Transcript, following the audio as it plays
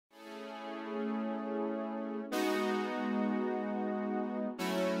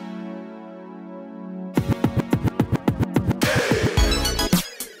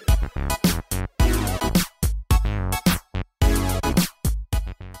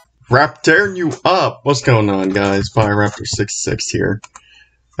Rap tearing you up. What's going on, guys? FireRaptor66 here,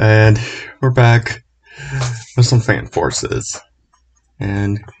 and we're back with some fan forces.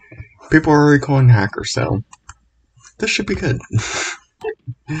 And people are already calling hacker, so this should be good.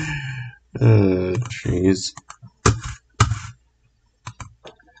 Jeez.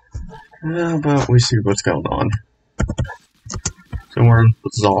 How about we see what's going on? So we're in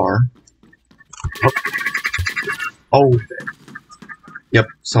Bazaar. Oh. Yep,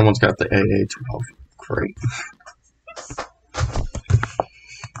 someone's got the AA-12. Great.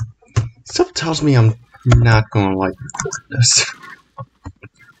 Stuff tells me I'm not gonna like recording this.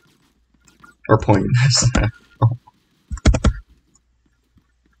 Or playing this.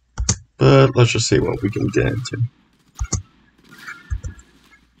 But let's just see what we can get into.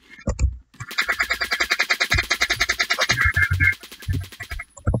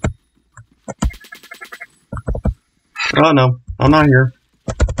 Oh no, I'm not here.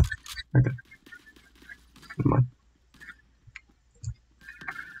 Okay. Never mind.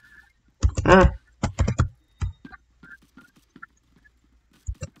 Ah.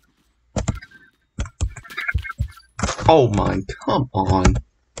 Oh my, come on.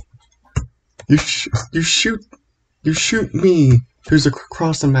 You shoot me who's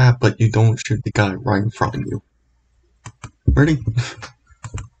across the map, but you don't shoot the guy right in front of you. Ready?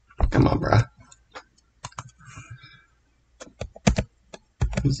 Come on, bruh.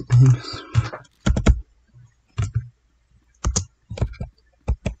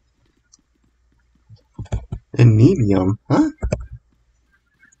 In medium, huh?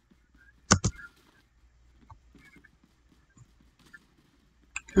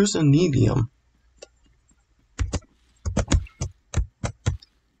 Who's a medium?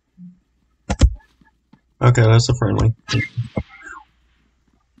 Okay, that's a friendly.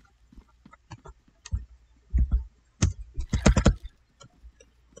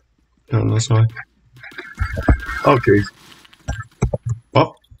 Going this way. Okay.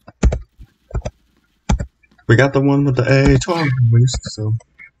 Well, we got the one with the AA-12 at least, so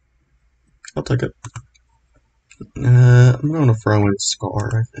I'll take it. I'm gonna throw in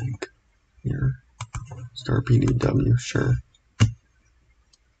Scar, I think. Here. Star PDW, sure.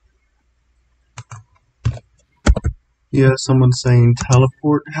 Yeah, someone's saying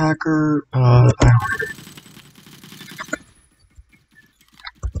teleport hacker.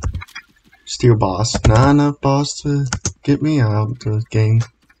 Steal boss. Not enough boss to get me out of the game.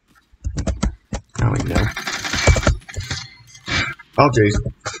 Now we know. Oh, jeez.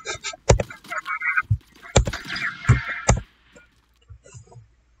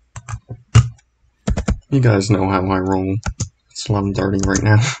 You guys know how I roll. It's 11:30 right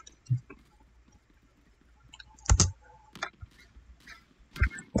now.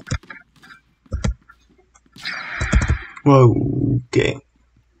 Whoa, okay.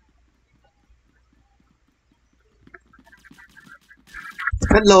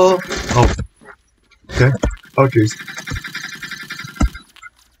 Hello. Oh. Okay. Oh, jeez.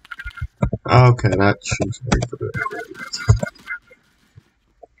 Okay, that shoots very good.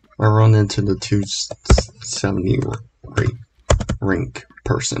 I run into the 270 rank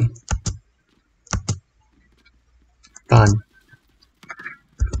person. Done.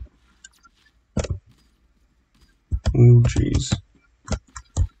 Oh, jeez.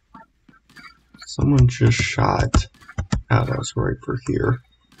 Someone just shot at us right for here.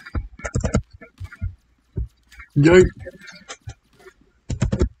 Yikes.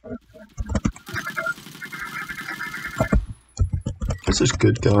 This is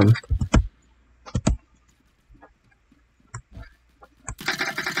good gun.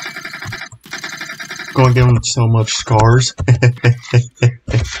 Gonna give him so much scars.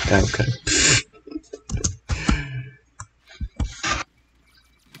 Okay.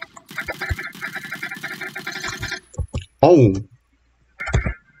 Oh.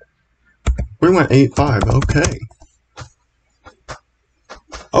 We went 8-5. Okay.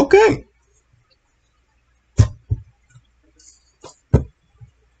 Okay.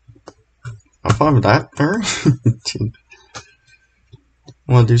 I'm fine with that. Alright.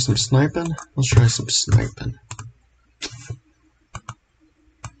 Wanna do some sniping? Let's try some sniping.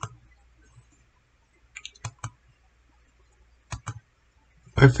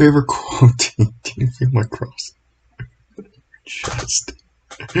 My favorite quote. Do you feel my cross? Chest.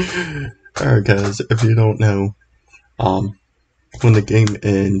 Alright guys, if you don't know, when the game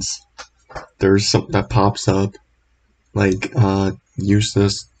ends, there's something that pops up, like,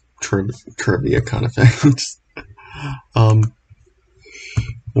 useless trivia kind of things.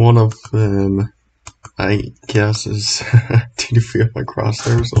 One of them, I guess, is, do you feel my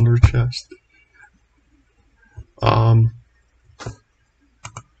crosshairs on her chest?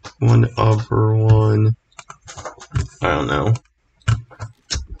 one other one. I don't know.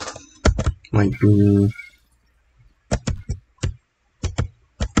 Might be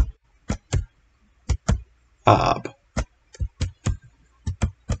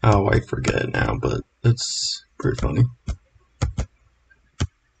oh, I forget it now, but it's pretty funny.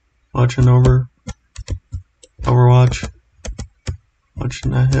 Watching Overwatch.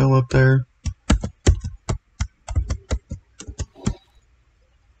 Watching that hill up there.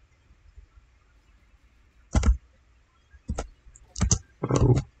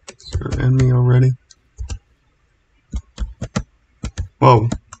 Oh, is there an enemy already? Whoa.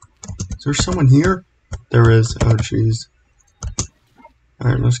 Is there someone here? There is. Oh, jeez.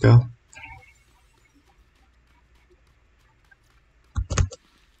 Alright, let's go.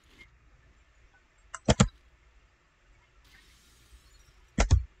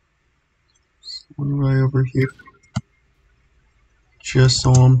 One right over here. Just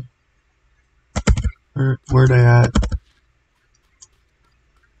saw him. Where they at?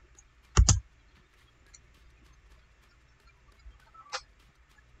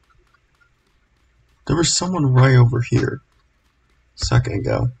 There was someone right over here a second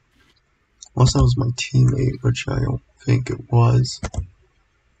ago. Unless that was my teammate, which I don't think it was.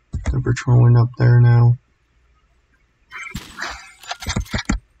 They're patrolling up there now.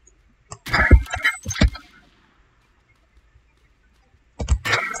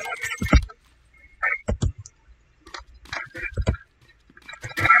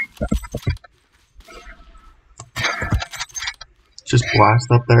 Just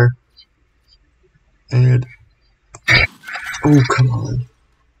blast up there. And oh, come on.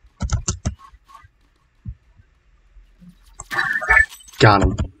 Got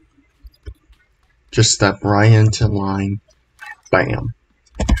him. Just step right into line. Bam.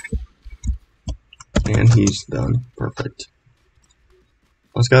 And he's done. Perfect.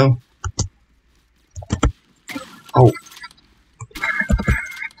 Let's go. Oh.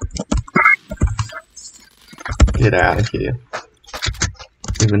 Get out of here.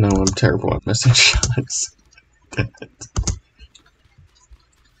 Even though I'm terrible at missing shots.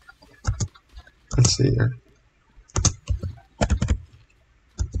 Let's see here.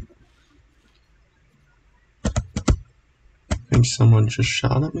 I think someone just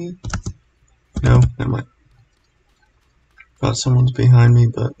shot at me? No, never mind. Thought someone's behind me,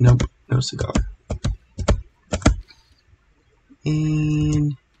 but nope, no cigar.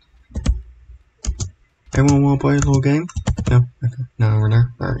 And everyone want to play a little game? No? Okay. No, we're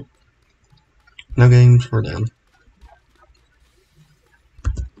there? Alright. No games, we're done.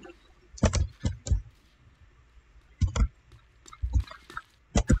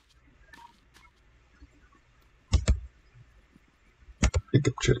 I think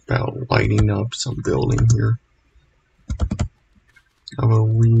it's just about lighting up some building here. How about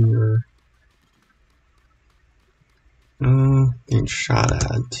we are being shot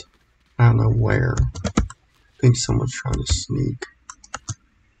at. I don't know where. I think someone's trying to sneak.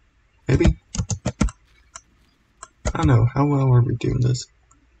 Maybe? I don't know. How well are we doing this?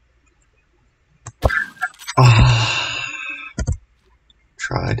 Ah,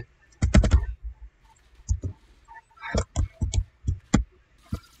 tried.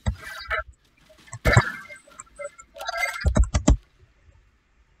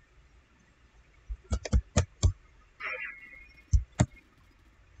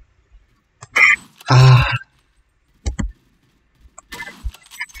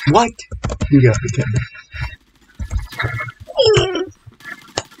 What? You got me kidding.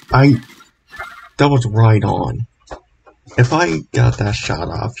 That was right on. If I got that shot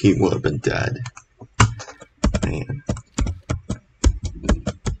off, he would have been dead. Man.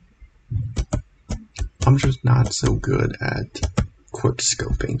 I'm just not so good at quick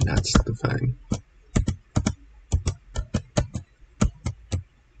scoping, that's the thing.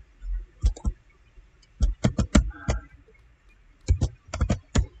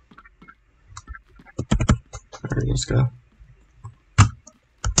 Alright, let's go.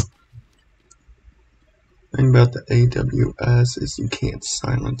 The thing about the AWS is you can't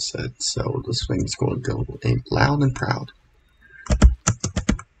silence it, so this thing's going to go loud and proud.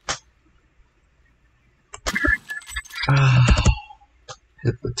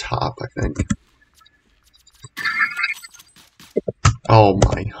 Hit the top, I think. Oh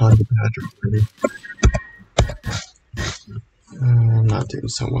my, honey badger already. I'm not doing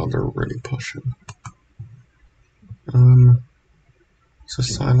so well, they're already pushing. So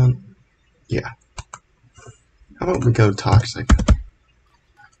silent? Yeah. How about we go toxic?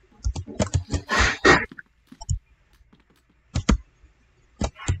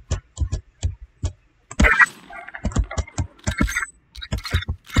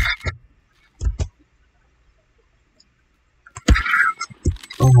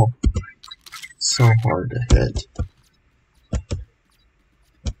 hard to hit.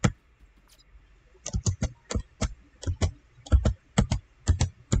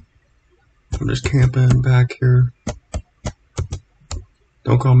 I'm just camping back here.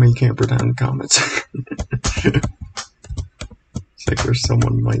 Don't call me camper down in the comments. It's like there's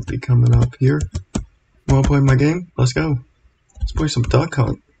someone might be coming up here. Wanna play my game? Let's go. Let's play some duck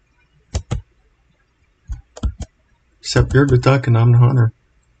hunt. Except you're the duck and I'm the hunter.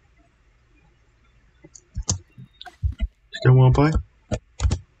 Still wanna play?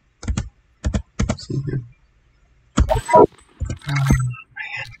 Let's see here. Oh,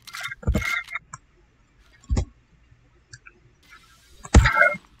 man.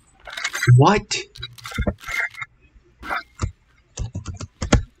 What?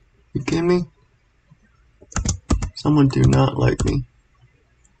 You kidding me? Someone do not like me.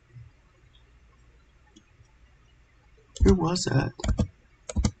 Who was that?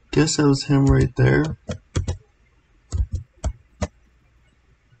 Guess that was him right there.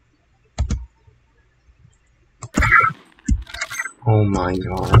 Oh my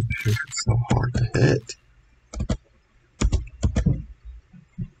god, it's so hard to hit.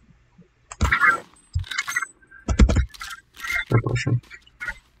 They're pushing.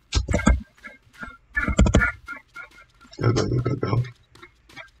 Go, go, go, go, go.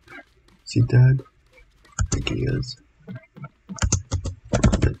 Is he dead? I think he is.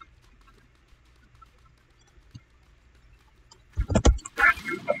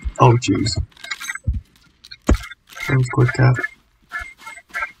 Oh, jeez. That was quick cap.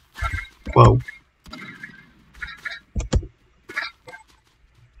 Whoa.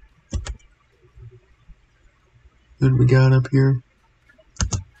 Who do we got up here?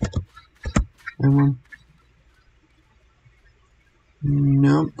 Anyone?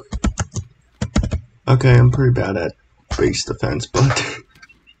 Nope. Okay, I'm pretty bad at base defense, but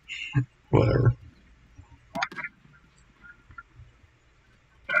whatever.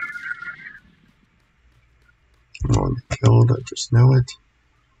 I'm going to kill it, I just know it.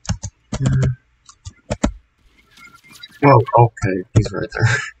 Whoa, okay, he's right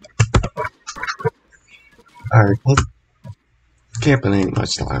there. Alright, camping ain't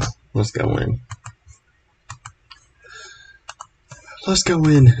much time. Let's go in. Let's go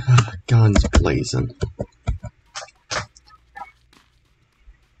in. Guns blazing.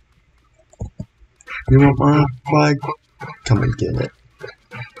 You want my flag? Come and get it.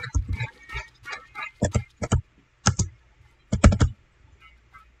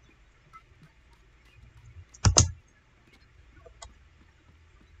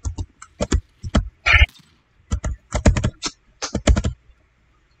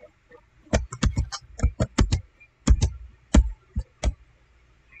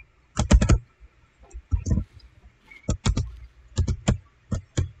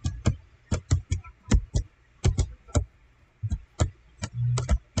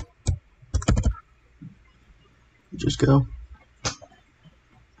 Just go.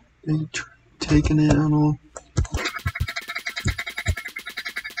 They taking it on all.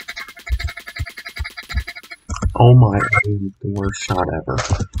 Oh my, the worst shot ever.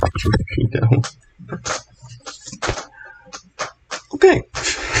 You know. Okay.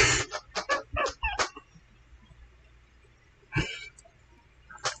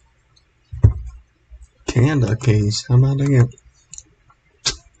 Canada case. How about that?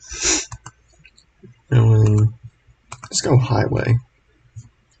 Let's go highway.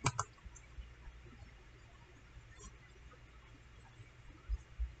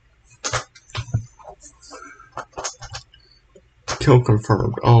 Kill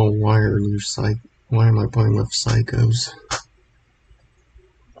confirmed. Oh, why are you why am I playing with psychos?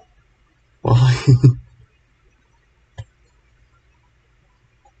 Why?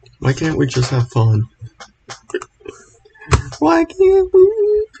 Why can't we just have fun? Why can't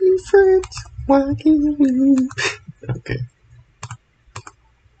we be friends? Why can't we? Okay.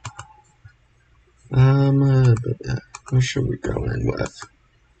 What should we go in with?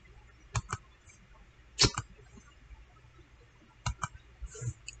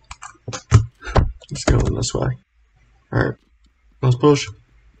 Let's go in this way. Alright. Let's push.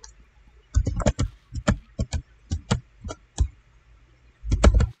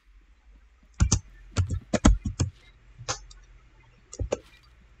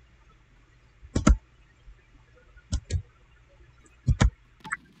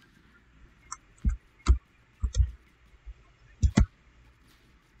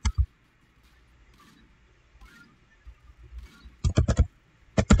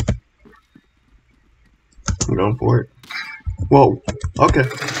 I'm going for it. Whoa. Okay.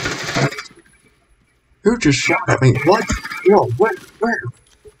 Who just shot at me? What? Whoa, where?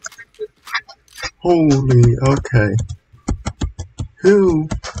 Holy, okay. Who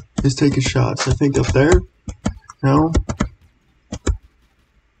is taking shots? I think up there? No?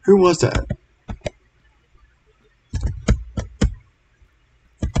 Who was that?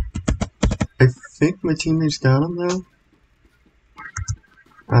 I think my teammates got him though.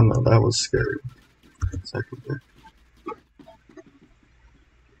 I don't know, that was scary. Second.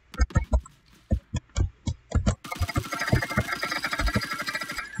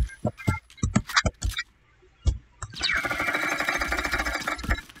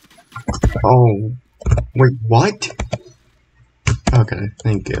 Oh, wait, what? Okay,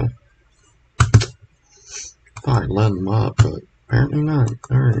 thank you. Thought I let him up, but apparently not.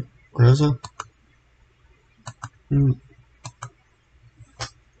 Alright, Reza.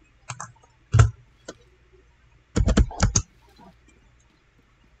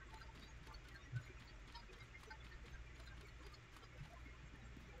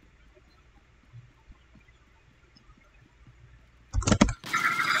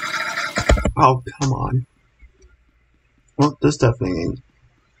 Oh, come on. Well, this definitely ain't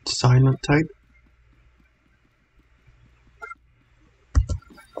silent type.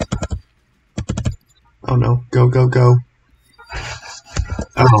 Oh no, go, go, go.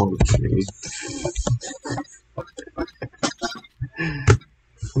 Oh, jeez.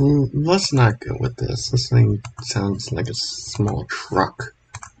 Let's not go with this. This thing sounds like a small truck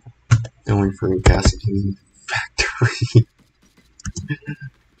going for a gasoline factory.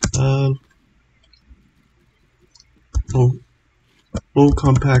 Little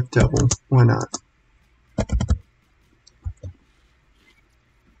compact devil. Why not?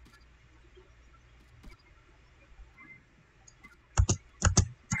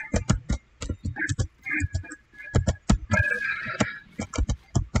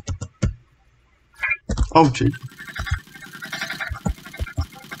 Oh, gee.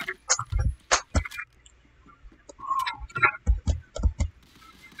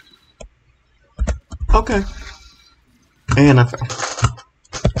 Okay. And I fell.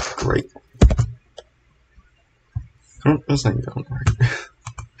 Great. Oh, this ain't going right.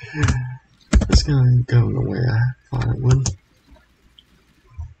 This guy ain't going the way I thought it would.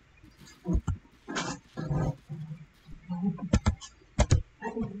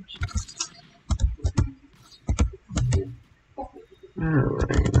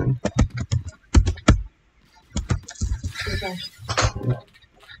 Alright then.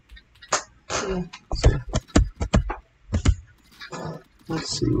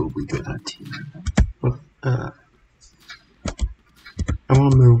 Let's see what we got here. I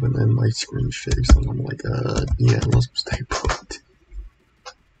want to move and then my screen shakes and I'm like, yeah, let's stay put.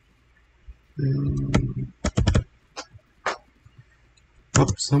 Oh,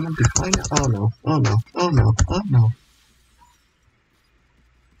 someone behind it? Oh no, oh no, oh no, oh no.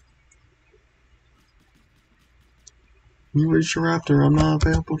 You reached your raptor, I'm not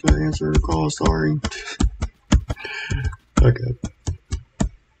available to answer the call, sorry. Okay.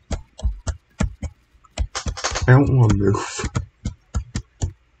 I don't want to move.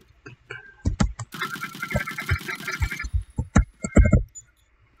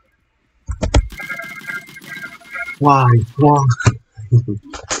 Why? Why?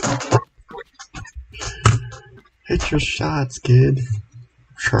 Hit your shots, kid. I'm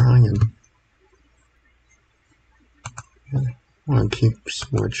trying. I want to keep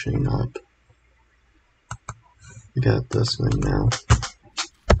switching up. We got this one now.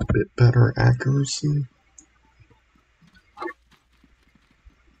 A bit better accuracy.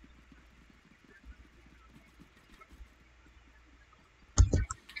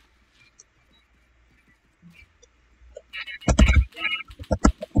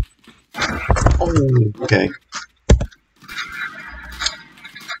 Oh, okay.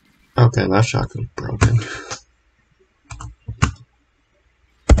 Okay, that shotgun's broken.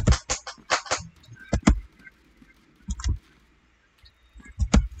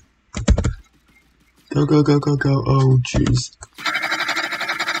 Go, go, go, go, go. Oh, jeez.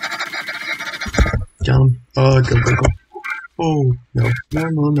 Got him. Go, go, go. Oh, no. No,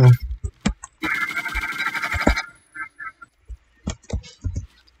 no, no.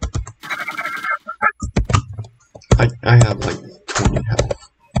 I have like 20 health.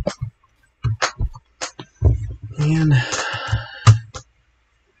 Man.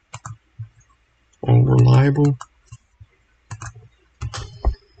 Unreliable.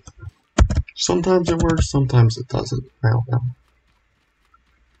 Sometimes it works, sometimes it doesn't. I don't know.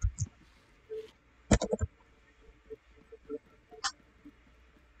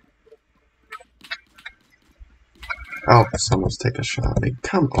 Oh, someone's taking a shot at me.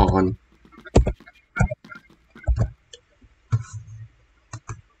 Come on.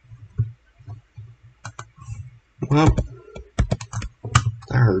 Well,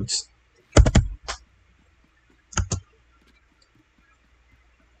 that hurts.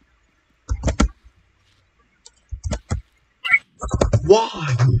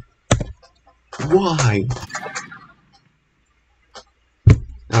 Why? Why?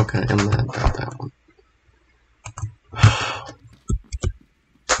 Okay, I'm mad about that one.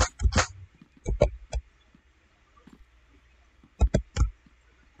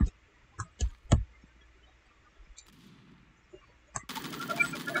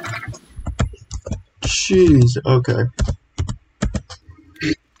 Jeez, okay.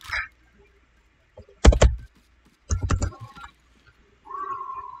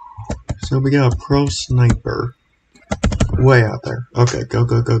 So we got a pro sniper. Way out there. Okay, go,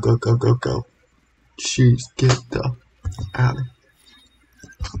 go, go, go, go, go, go. Jeez, get the out of here.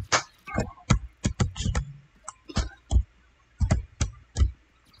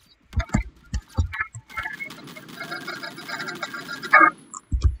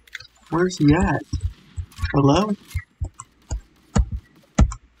 Where's he at? Hello?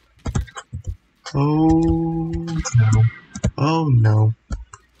 Oh no. Oh no.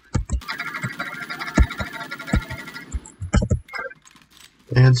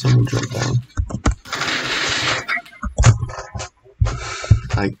 And someone jumped down.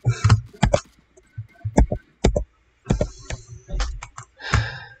 I...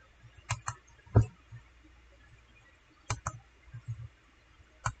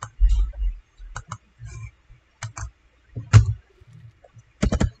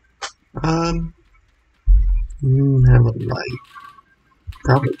 have a light.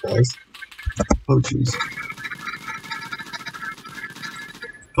 Probably does. Oh jeez.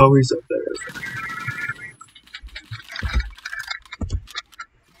 Oh, he's up there.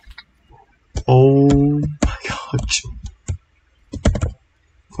 Oh my gosh.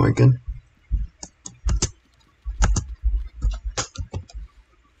 Quicken.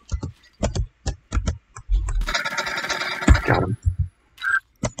 Got him.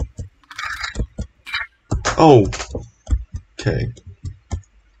 Oh. Okay.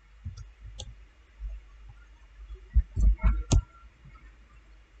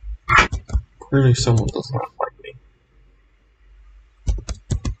 Clearly someone does not like me.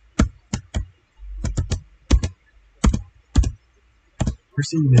 Where's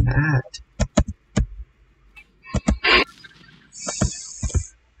he even at?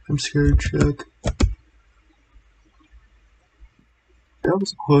 I'm scared, Chuck. That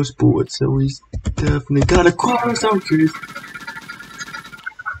was a close bullet, so he's definitely got a close. Oh, jeez.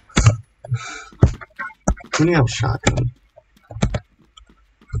 When you have a shotgun.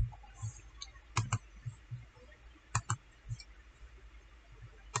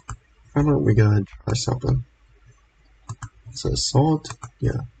 How about we go ahead and try something? It's assault?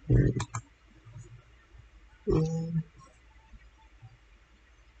 Yeah, here you go.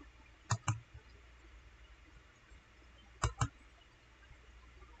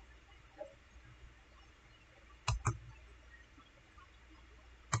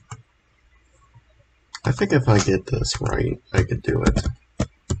 I think if I get this right, I could do it.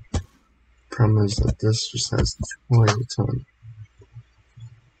 Problem is that this just has quite a ton.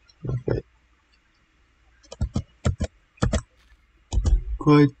 Okay.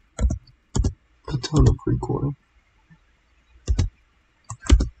 Quite a ton of recoil.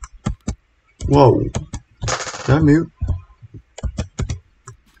 Whoa. Did I mute?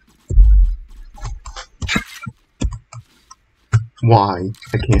 Why?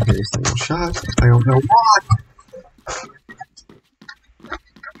 I can't hear a single shot. I don't know why.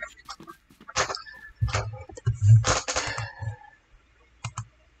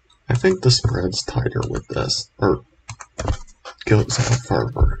 I think the spread's tighter with this, or goes out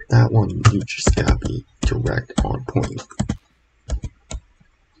further. That one, you just gotta be direct on point.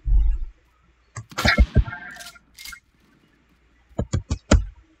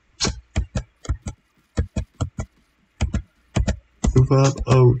 Move up.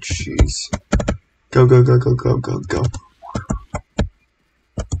 Oh, jeez. Go, go, go, go, go, go, go.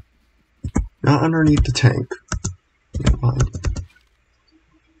 Not underneath the tank. Never mind.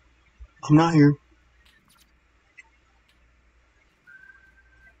 I'm not here.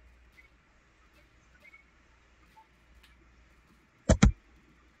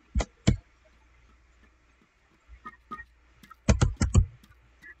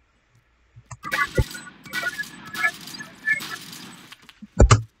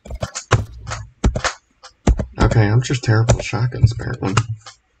 Okay, I'm just terrible at shotguns, apparently.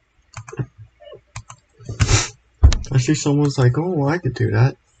 I see someone's like, oh, well, I could do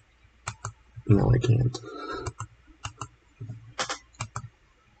that. No, I can't.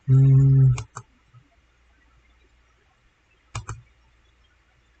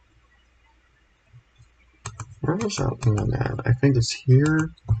 Where was that one at? I think it's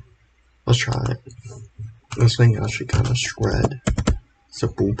here. Let's try it. This thing actually kind of shred. It's a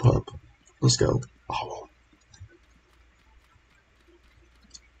bullpup. Let's go. Oh.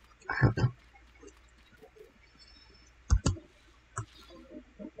 I don't know.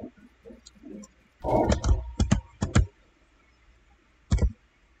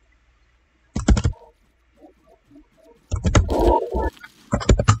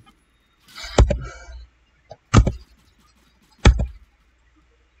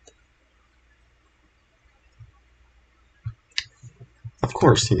 Of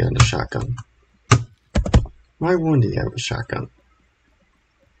course he had a shotgun. Why wouldn't he have a shotgun?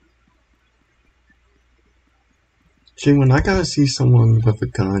 See, when I gotta see someone with a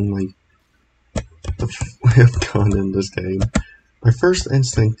gun, like, with a gun in this game, my first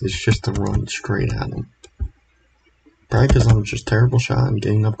instinct is just to run straight at him. Probably because I'm just a terrible shot and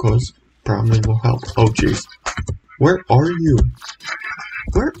getting up close probably will help. Oh, jeez. Where are you?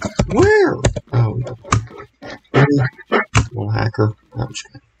 Where? Oh, no. Really? Little hacker. I'm just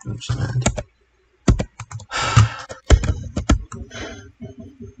kidding. I'm just mad.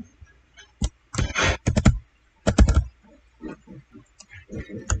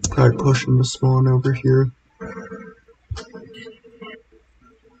 Probably pushing the spawn over here.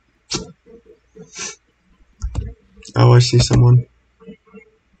 Oh, I see someone.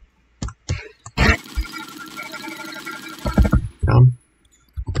 Down.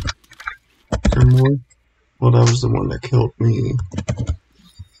 Is there more? Well, that was the one that killed me.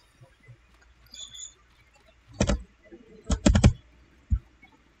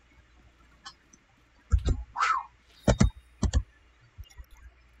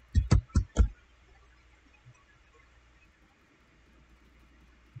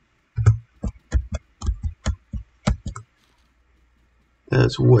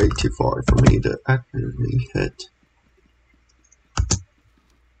 That's way too far for me to accurately hit.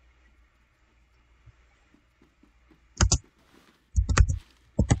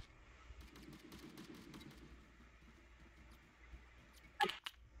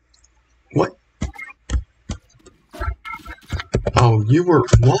 What? Oh, you were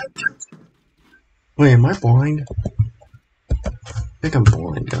what? Wait, am I blind? I think I'm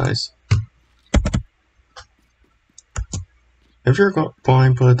blind, guys. If you're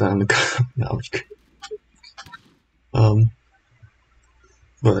blind, put it down in the comments. No, I'm just kidding.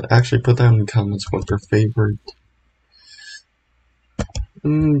 But actually put down in the comments what your favorite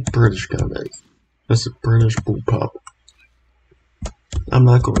British gun is. This is British bullpup. I'm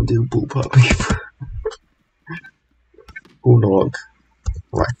not going to do bullpup either. Bulldog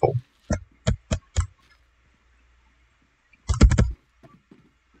rifle.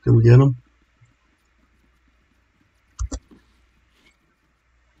 Did we get him?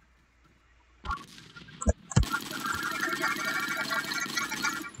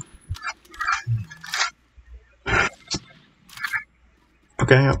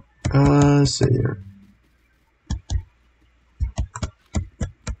 Okay, let's see here.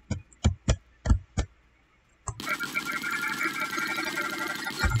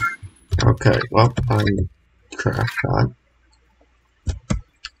 Okay, well, I crashed that.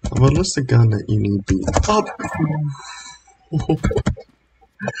 Well, that's the gun that you need to be up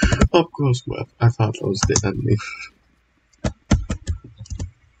up close with. I thought that was the enemy.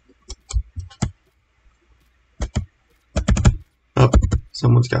 Up,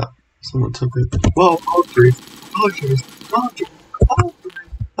 someone took it. Whoa, oh jeez,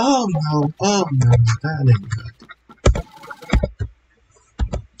 oh no, that ain't good.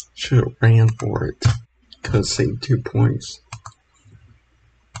 Should've ran for it. Could've saved 2 points.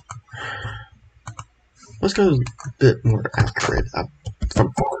 Let's go a bit more accurate up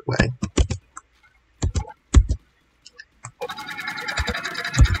from far away.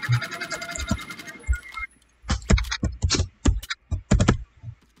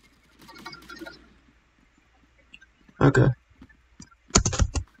 Okay.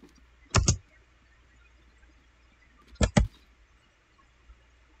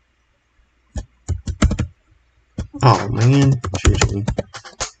 Oh man, GG.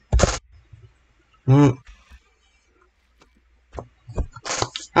 Well,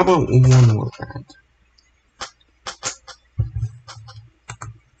 how about one more round?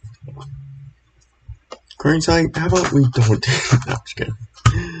 Green site, how about we don't do that? No, just kidding.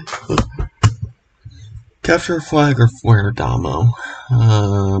 Capture a flag or flare damo.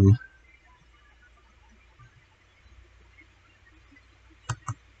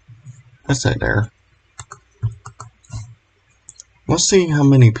 Let's say there. Let's see how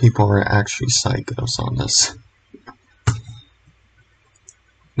many people are actually psychos on this.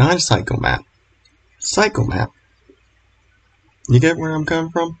 Not a psycho map. Psycho map. You get where I'm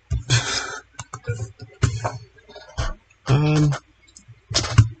coming from?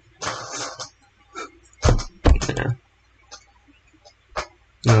 Yeah.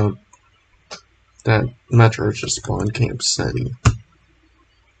 No, that Metro is just spawn camp city.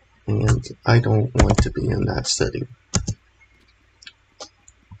 And I don't want to be in that city.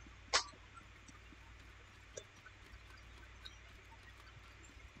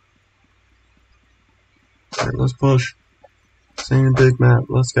 Alright, let's push. Same big map,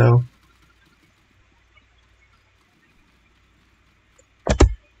 let's go.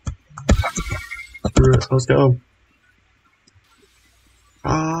 Screw it, let's go.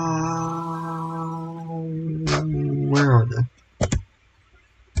 Where are they?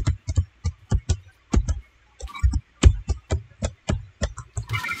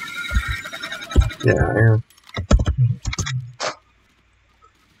 Yeah, I am.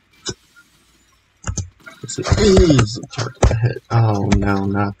 It's an easy target to hit. Oh no,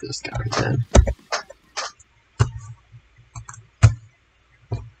 not this guy again.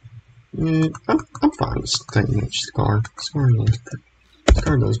 Yeah, I'm fine with staying with Scar. Scar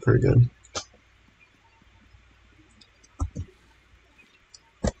knows pretty good.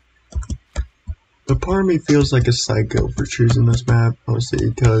 But part of me feels like a psycho for choosing this map, mostly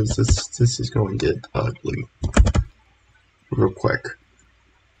because this is going to get ugly real quick.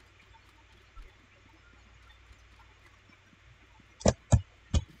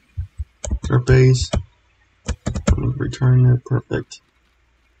 Our base. Return it, perfect.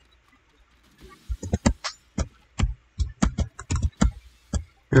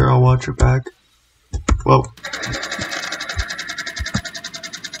 Here, I'll watch your back. Whoa.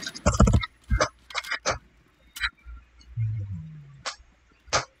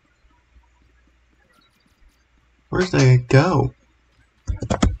 Where'd they go?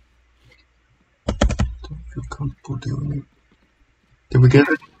 Don't feel comfortable doing it. Did we get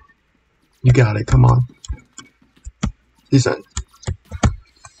it? You got it, come on. He's in.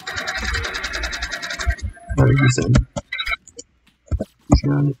 Alright, he's in. He's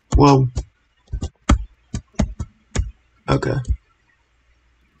got it. Whoa. Okay.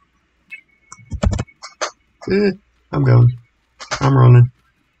 I'm going. I'm running.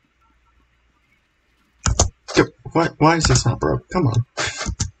 Why is this not broke? Come on.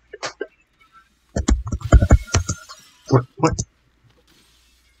 What?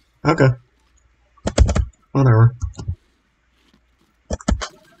 Okay. Whatever.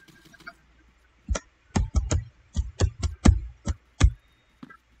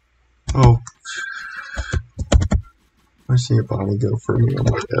 Oh. I see a body go for me. Oh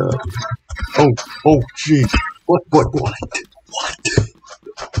my god. Oh, jeez. What?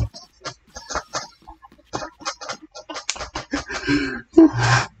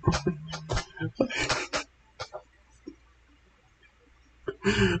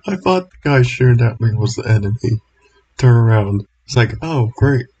 I thought the guy shooting at me was the enemy. Turn around. It's like, oh,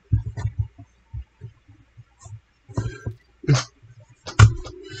 great.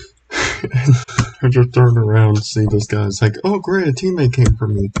 I just turned around and see this guy. It's like, oh, great, a teammate came for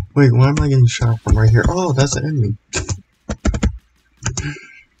me. Wait, why am I getting shot from right here? Oh, that's the enemy.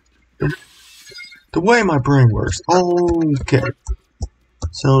 The way my brain works. Okay.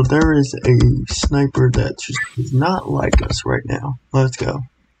 So there is a sniper that just does not like us right now. Let's go.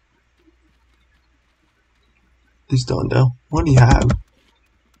 He's done though. What do you have?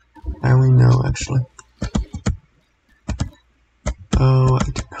 I only know actually. Oh, I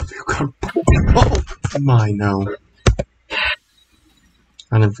did not feel comfortable. Oh my no.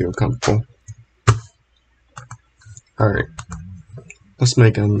 I didn't feel comfortable. Alright. Let's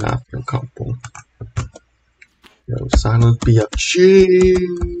make him not feel comfortable. Yo, silence be up. Gee.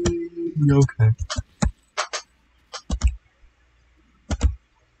 Okay.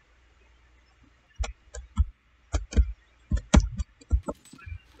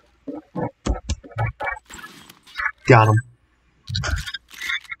 Got him.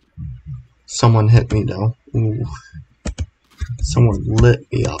 Someone hit me though. Ooh. Someone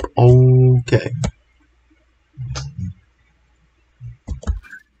lit me up. Okay.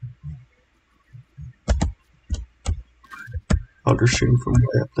 Oh, they're shooting from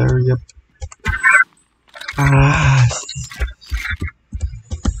way up there. Yep. Ah.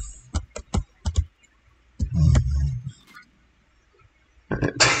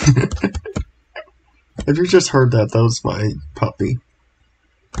 If you just heard that, that was my puppy.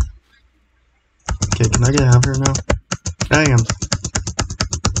 Okay, can I get out of here now? I am.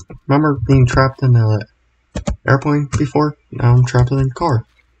 Remember being trapped in an airplane before? Now I'm trapped in a car.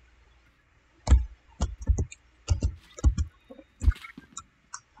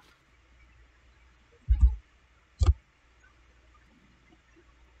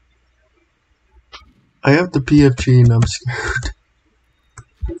 I have the PFG and I'm scared.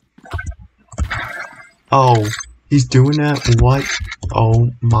 Oh, he's doing that? What? Oh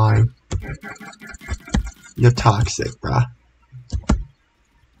my. You're toxic, bruh.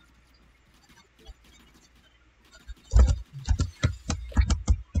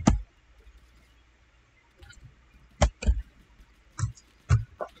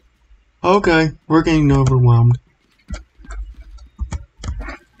 Okay, we're getting overwhelmed.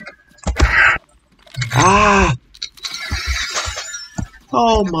 Ah!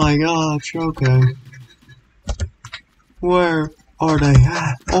 Oh my gosh, okay. Where are they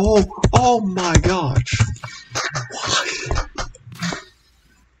at? Oh my gosh. What?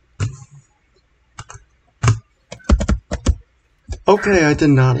 Okay, I did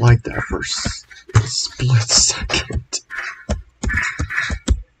not like that for a split second.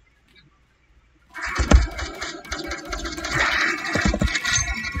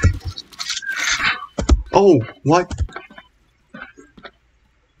 Oh, what?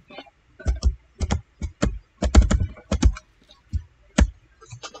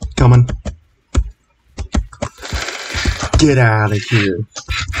 Coming. Get out of here.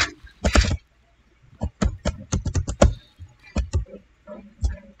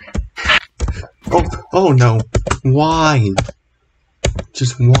 Oh no. Why?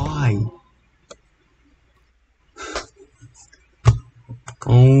 Just why?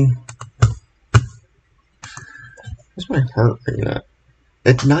 Oh. What's my heart rate at?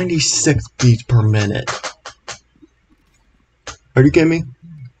 At 96 beats per minute. Are you kidding me?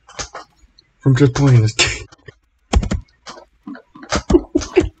 From just playing this game.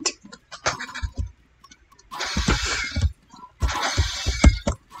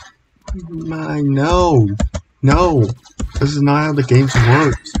 No. No. This is not how the game's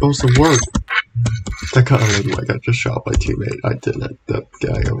work. It's supposed to work. That kind of like I just shot my teammate. I didn't. That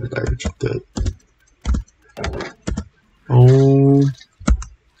guy over there just did. Oh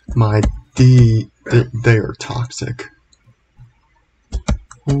my they are toxic.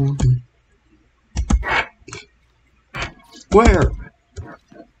 Holy. Where?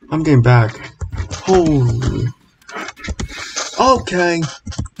 I'm getting back. Holy. Okay.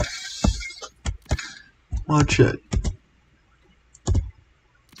 Watch it.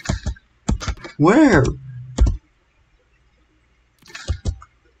 Where?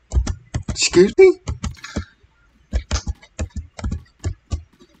 Excuse me?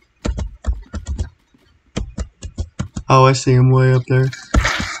 Oh, I see him way up there.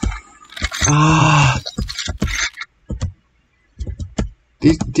 Ah.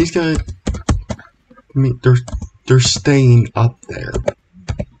 These guys, I mean, they're staying up there.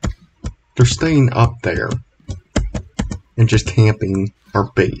 They're staying up there and just camping our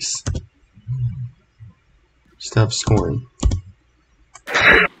base. Stop scoring.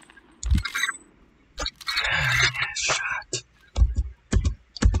 Shot.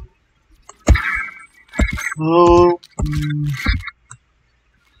 Oh.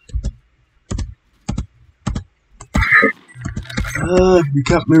 We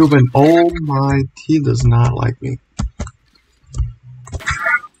kept moving. Oh my, he does not like me.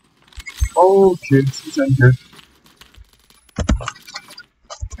 Oh, kids, he's in here.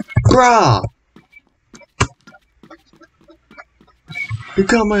 Bruh! You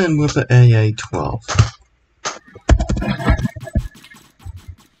come in with the AA-12.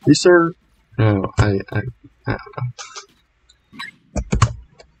 You sir? No, I don't know.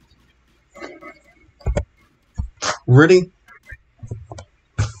 Ready?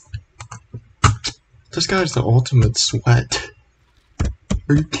 This guy's the ultimate sweat.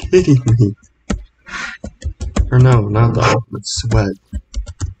 Are you kidding me? Or no, not the ultimate sweat.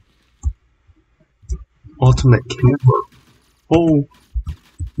 Ultimate camper. Oh.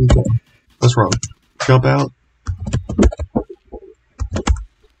 Okay. That's wrong. Jump out.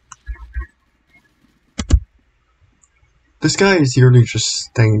 This guy is literally just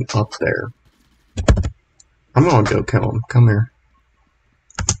staying up there. I'm gonna go kill him. Come here.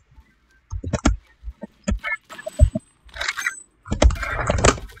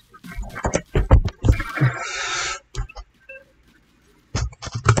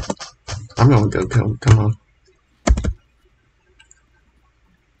 I'm gonna go kill him. Come on.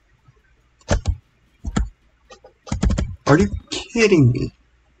 Are you kidding me?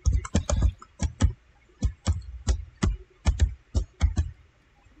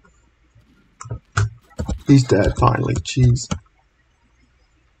 He's dead finally. Jeez.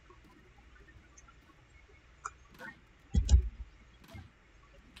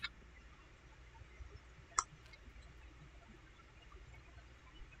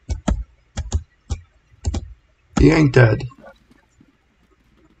 He ain't dead.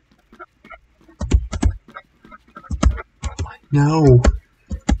 No.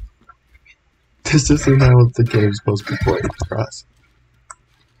 This isn't how the game's supposed to be played for us.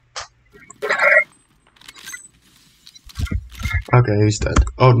 Okay, he's dead.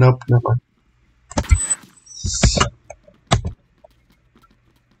 Oh, nope, never mind.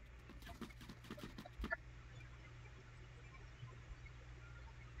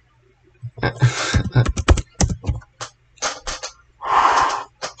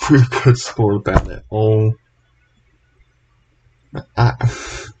 We could spoil about it. Oh.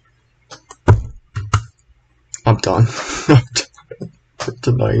 I'm done. I'm done for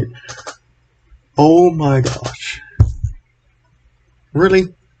tonight. Oh my gosh.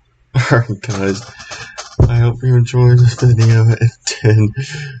 Really? Alright guys, I hope you enjoyed this video. If you did,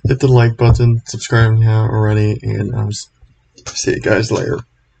 hit the like button, subscribe if you haven't already, and I'll see you guys later.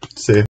 See ya.